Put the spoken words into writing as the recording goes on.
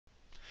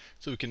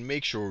so we can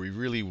make sure we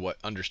really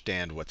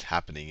understand what's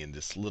happening in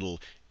this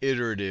little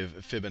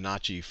iterative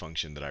Fibonacci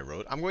function that I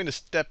wrote. I'm going to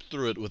step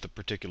through it with a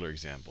particular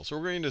example. So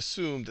we're going to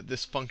assume that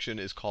this function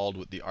is called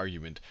with the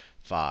argument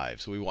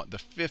 5. So we want the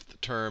fifth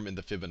term in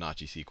the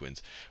Fibonacci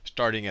sequence,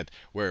 starting at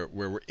where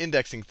we're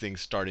indexing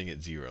things starting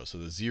at 0. So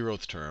the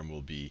 0th term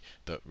will be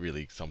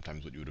really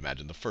sometimes what you would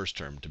imagine the first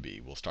term to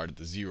be. We'll start at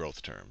the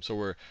 0th term. So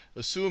we're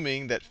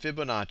assuming that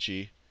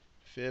Fibonacci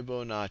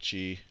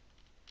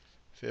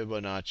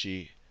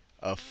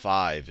of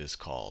 5 is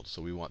called.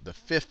 So we want the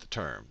fifth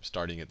term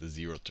starting at the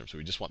 0th term. So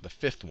we just want the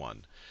fifth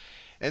one.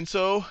 And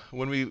so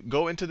when we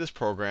go into this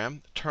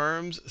program,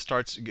 terms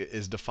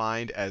is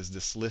defined as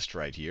this list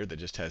right here that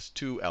just has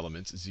two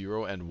elements,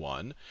 0 and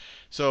 1.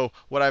 So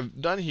what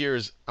I've done here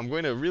is I'm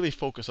going to really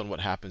focus on what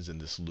happens in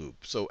this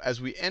loop. So as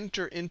we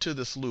enter into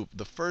this loop,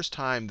 the first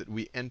time that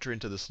we enter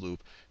into this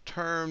loop,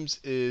 terms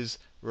is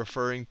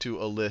referring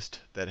to a list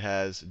that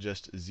has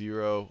just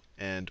 0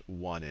 and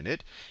 1 in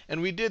it.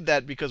 And we did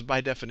that because by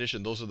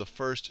definition, those are the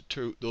first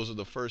two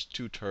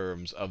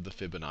terms of the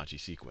Fibonacci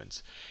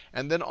sequence.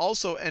 And then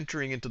also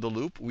entering into the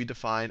loop, we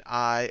define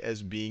I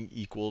as being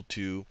equal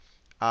to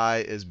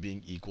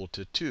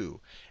 2.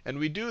 And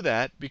we do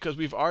that because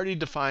we've already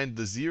defined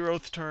the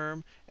 0th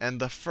term and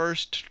the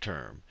first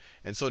term.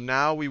 And so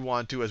now we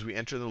want to, as we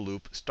enter the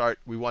loop,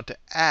 we want to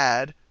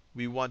add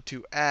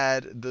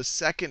the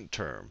second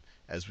term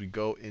as we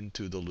go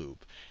into the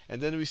loop.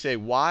 And then we say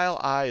while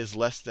I is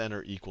less than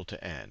or equal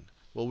to n.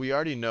 Well, we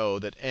already know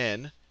that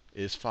n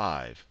is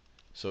 5.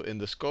 So in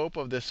the scope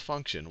of this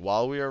function,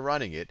 while we are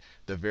running it,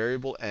 the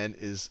variable n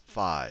is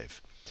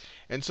 5.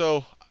 And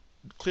so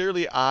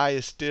clearly I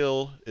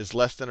is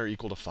less than or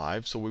equal to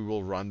 5. So we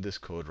will run this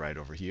code right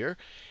over here.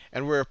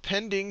 And we're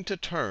appending to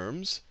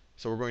terms.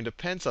 So we're going to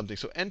append something.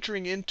 So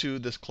entering into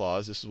this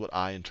clause, this is what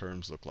I in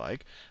terms look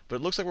like. But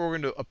it looks like we're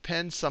going to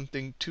append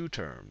something to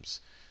terms.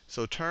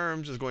 So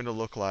terms is going to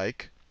look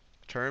like,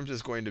 terms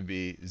is going to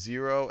be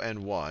 0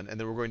 and 1. And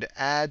then we're going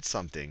to add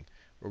something.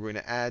 We're going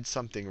to add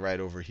something right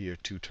over here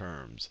to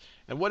terms.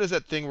 And what is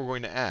that thing we're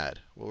going to add?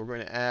 Well, we're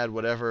going to add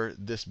whatever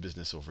this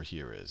business over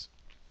here is.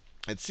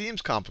 It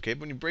seems complicated.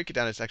 But when you break it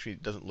down,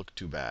 it doesn't look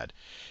too bad.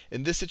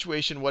 In this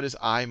situation, what is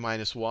I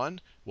minus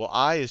 1? Well,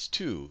 I is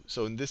 2.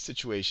 So in this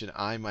situation,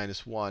 I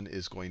minus 1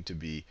 is going to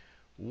be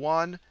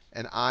 1.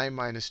 And I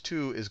minus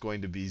 2 is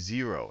going to be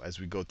 0 as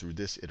we go through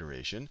this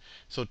iteration.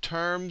 So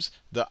terms,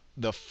 the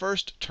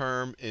first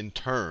term in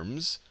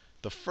terms,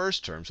 the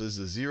first term, so this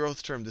is the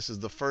 0th term, this is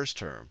the first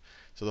term.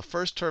 So the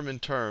first term in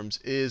terms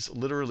is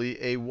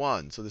literally a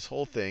 1. So this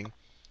whole thing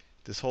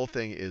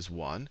is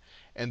 1.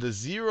 And the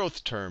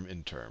 0th term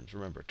in terms,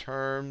 remember,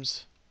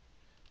 terms,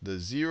 the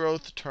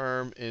 0th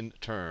term in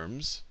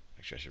terms,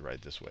 actually I should write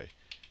it this way.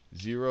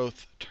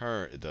 0th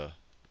term,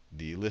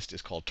 the list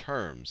is called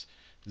terms.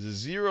 The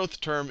 0th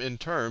term in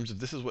terms, if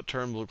this is what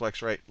term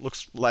looks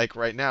like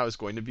right now, is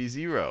going to be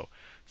 0.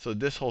 So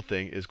this whole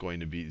thing is going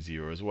to be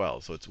 0 as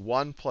well. So it's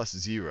 1 plus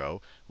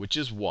 0, which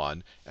is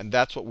 1. And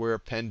that's what we're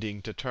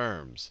appending to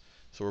terms.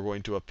 So we're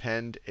going to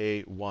append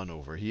a 1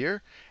 over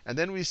here. And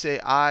then we say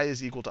I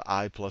is equal to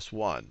I plus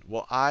 1.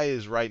 Well, I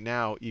is right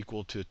now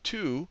equal to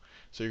 2.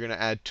 So you're going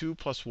to add 2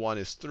 plus 1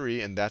 is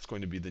 3. And that's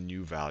going to be the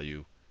new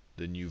value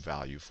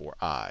for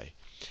I.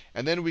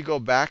 And then we go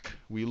back,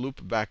 we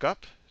loop back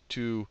up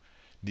to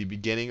the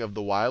beginning of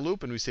the while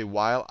loop, and we say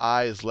while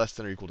I is less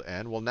than or equal to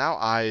n. Well, now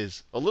I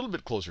is a little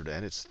bit closer to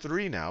n. It's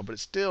 3 now, but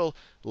it's still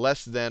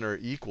less than or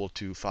equal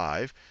to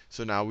 5.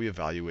 So now we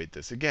evaluate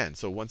this again.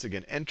 So once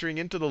again, entering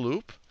into the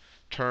loop,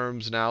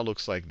 terms now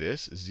looks like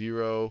this,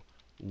 0,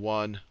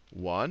 1,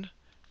 1.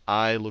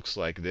 I looks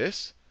like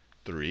this,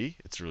 3.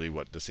 It's really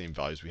the same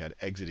values we had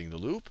exiting the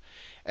loop.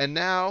 And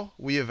now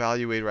we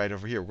evaluate right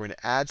over here. We're going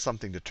to add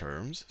something to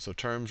terms. So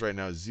terms right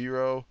now is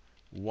 0,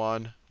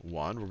 1,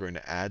 1. We're going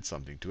to add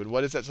something to it.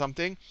 What is that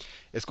something?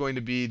 It's going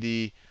to be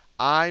the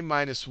I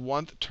minus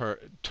 1th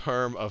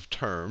term of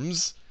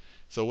terms.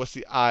 So what's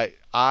the I?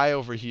 I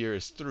over here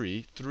is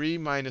 3. 3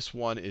 minus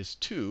 1 is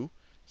 2.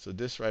 So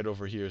this right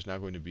over here is now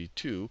going to be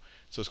 2.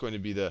 So it's going to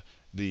be the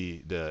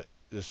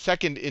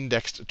second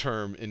indexed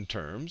term in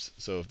terms.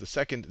 So if the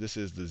second, this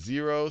is the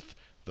 0th,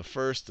 the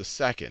first, the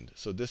second.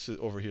 So this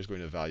over here is going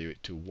to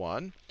evaluate to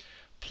 1.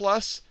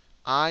 Plus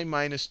I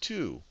minus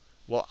 2.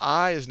 Well,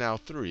 I is now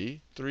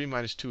 3. 3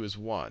 minus 2 is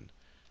 1.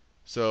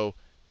 So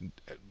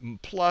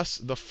plus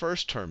the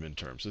first term in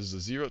terms. This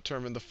is the 0th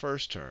term in the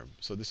first term.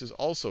 So this is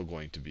also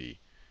going to be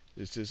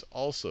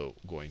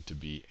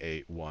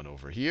a 1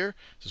 over here.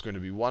 So it's going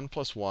to be 1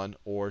 plus 1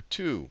 or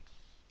 2.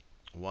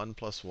 1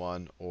 plus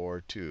 1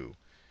 or 2.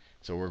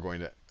 So we're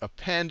going to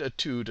append a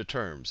 2 to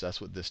terms.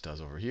 That's what this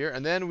does over here.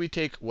 And then we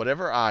take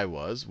whatever I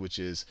was, which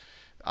is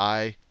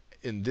I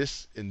in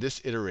this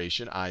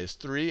iteration, I is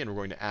 3, and we're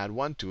going to add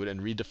 1 to it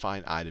and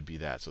redefine I to be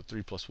that. So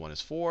 3 plus 1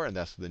 is 4, and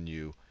that's the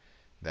new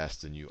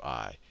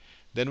I.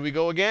 Then we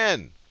go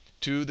again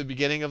to the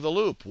beginning of the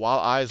loop. While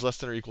I is less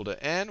than or equal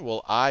to n,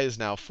 well, I is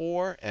now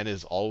 4, n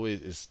is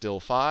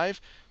still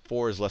 5.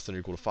 4 is less than or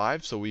equal to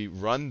 5. So we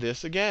run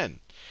this again.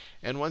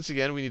 And once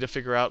again, we need to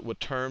figure out what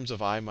terms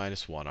of I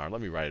minus 1 are.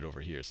 Let me write it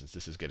over here since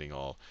this is getting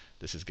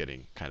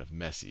kind of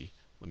messy.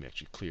 Let me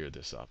actually clear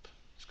this up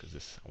because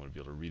this I want to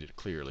be able to read it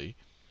clearly.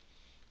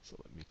 So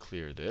let me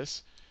clear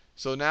this.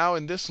 So now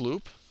in this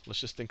loop,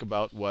 let's just think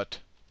about what.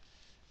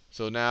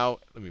 So now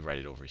let me write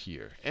it over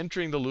here.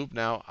 Entering the loop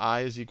now,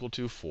 I is equal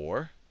to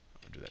 4.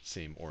 I'll do that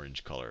same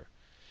orange color.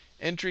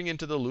 Entering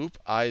into the loop,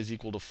 I is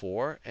equal to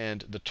 4,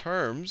 and the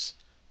terms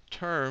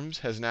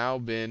has now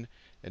been,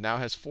 it now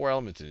has 4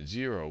 elements in it: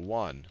 0,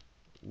 1,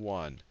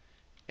 1,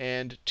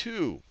 and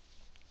 2.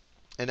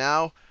 And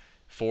now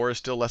 4 is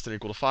still less than or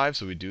equal to 5,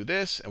 so we do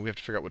this, and we have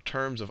to figure out what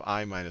terms of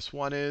I minus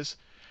 1 is.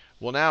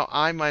 Well, now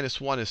I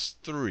minus 1 is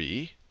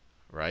 3,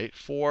 right?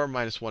 4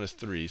 minus 1 is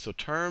 3. So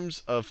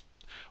terms of,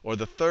 or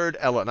the third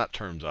element, not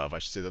terms of, I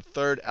should say the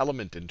third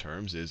element in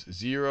terms is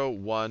 0,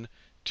 1,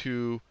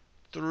 2,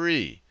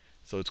 3.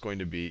 So it's going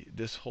to be,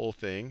 this whole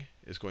thing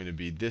is going to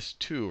be this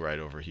 2 right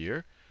over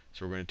here.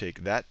 So we're going to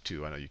take that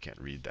 2. I know you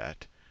can't read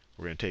that.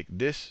 We're going to take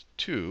this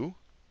 2,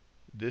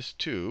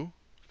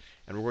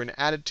 and we're going to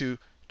add it to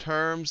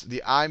terms,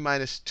 the I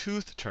minus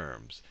 2th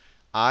terms.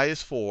 I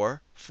is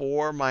 4.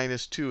 4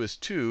 minus 2 is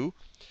 2.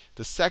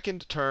 The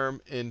second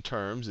term in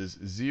terms is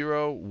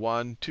 0,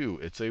 1, 2.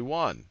 It's a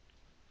 1.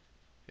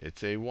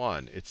 It's a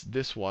 1. It's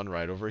this one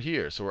right over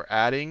here. So we're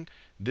adding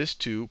this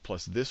 2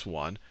 plus this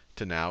 1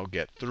 to now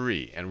get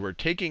 3. And we're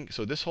taking,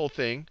 so this whole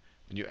thing,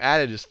 when you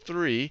add it, is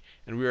 3,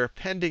 and we are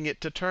appending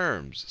it to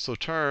terms. So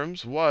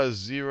terms was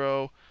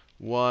 0,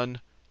 1,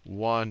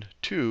 1,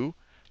 2.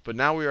 But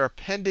now we are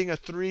appending a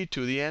 3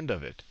 to the end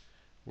of it.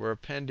 We're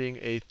appending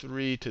a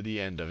 3 to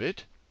the end of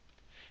it.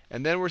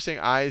 And then we're saying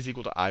I is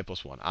equal to I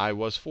plus 1. I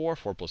was 4.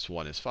 4 plus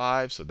 1 is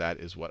 5. So that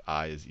is what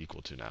I is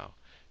equal to now.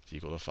 It's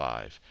equal to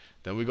 5.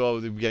 Then we go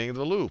to the beginning of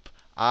the loop.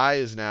 I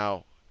is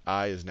now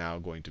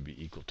going to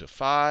be equal to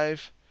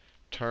 5.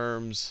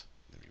 Terms,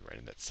 let me write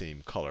in that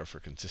same color for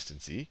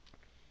consistency.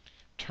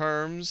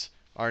 Terms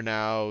are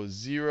now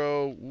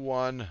 0,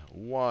 1,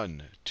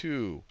 1,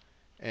 2,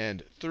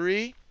 and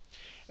 3.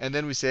 And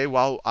then we say,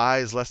 well, I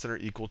is less than or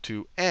equal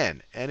to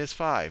n. N is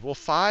 5. Well,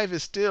 5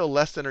 is still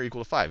less than or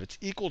equal to 5. It's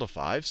equal to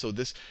 5, so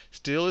this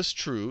still is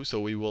true. So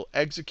we will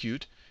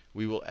execute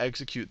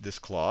this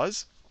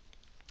clause.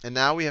 And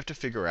now we have to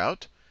figure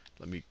out,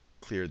 let me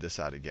clear this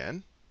out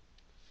again.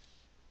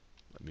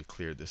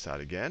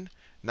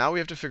 Now we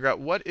have to figure out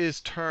what is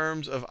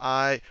terms of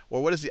I,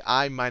 or what is the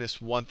I minus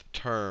 1th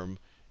term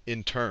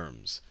in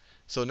terms.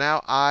 So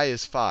now I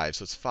is 5,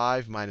 so it's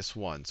 5 minus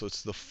 1. So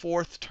it's the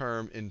 4th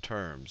term in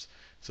terms.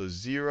 So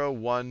 0,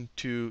 1,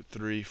 2,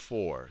 3,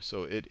 4.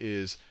 So it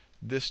is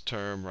this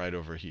term right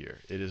over here.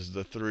 It is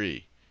the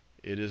 3.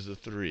 It is the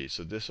 3.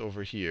 So this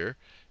over here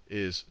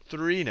is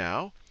 3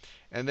 now.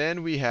 And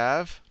then we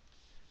have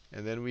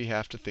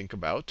to think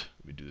about,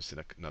 let me do this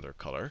in another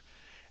color.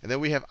 And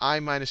then we have I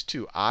minus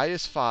 2. I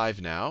is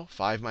 5 now.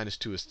 5 minus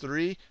 2 is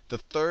 3. The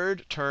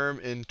third term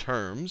in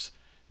terms,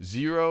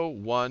 0,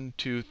 1,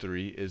 2,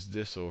 3, is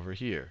this over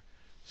here.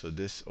 So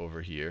this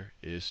over here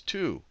is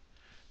 2.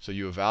 So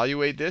you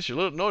evaluate this.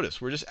 You'll notice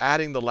we're just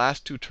adding the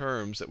last two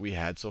terms that we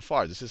had so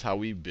far. This is how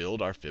we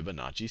build our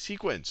Fibonacci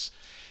sequence.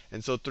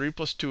 And so 3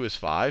 plus 2 is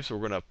 5. So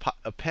we're going to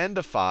append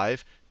a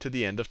 5 to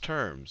the end of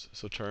terms.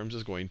 So terms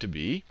is going to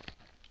be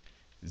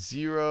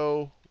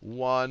 0,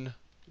 1,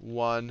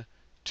 1,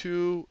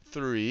 2,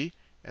 3.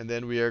 And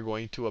then we are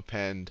going to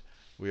append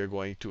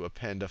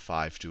a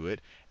 5 to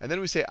it. And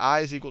then we say I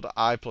is equal to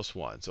I plus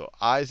 1. So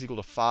I is equal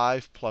to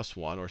 5 plus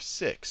 1, or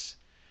 6.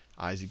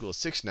 I is equal to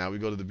 6 now. We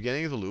go to the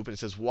beginning of the loop, and it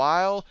says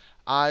while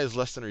I is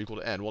less than or equal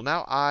to n. Well,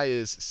 now I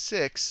is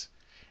 6,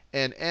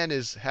 and n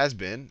has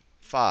been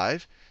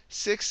 5.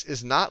 6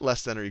 is not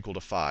less than or equal to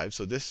 5.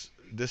 So this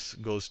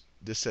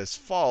says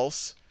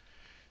false.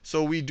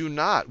 So we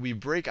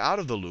break out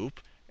of the loop,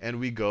 and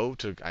we go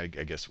to, I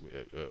guess,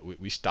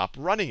 we stop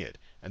running it.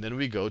 And then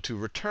we go to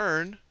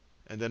return,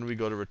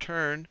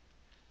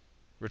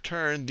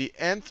 return the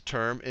nth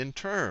term in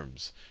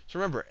terms. So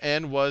remember,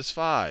 n was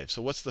 5.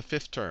 So what's the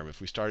 5th term if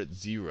we start at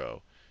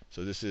 0?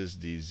 So this is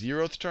the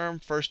 0th term,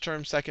 1st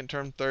term, 2nd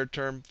term, 3rd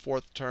term,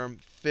 4th term,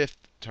 5th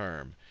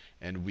term.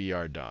 And we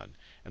are done.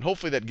 And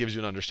hopefully that gives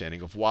you an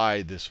understanding of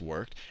why this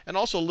worked, and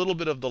also a little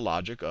bit of the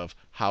logic of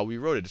how we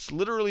wrote it. It's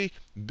literally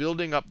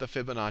building up the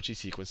Fibonacci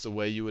sequence the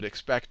way you would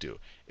expect to.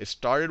 It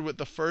started with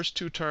the first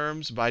two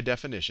terms by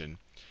definition.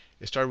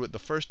 And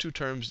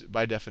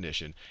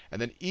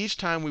then each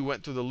time we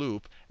went through the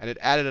loop and it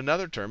added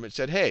another term, it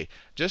said, hey,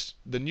 just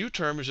the new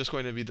term is just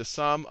going to be the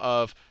sum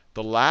of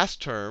the last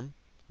term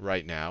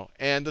right now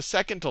and the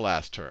second to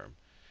last term.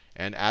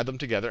 And add them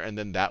together, and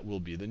then that will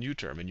be the new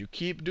term. And you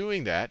keep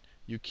doing that.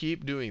 You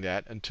keep doing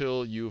that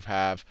until you've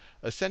added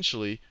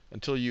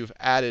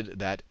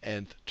that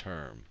nth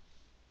term.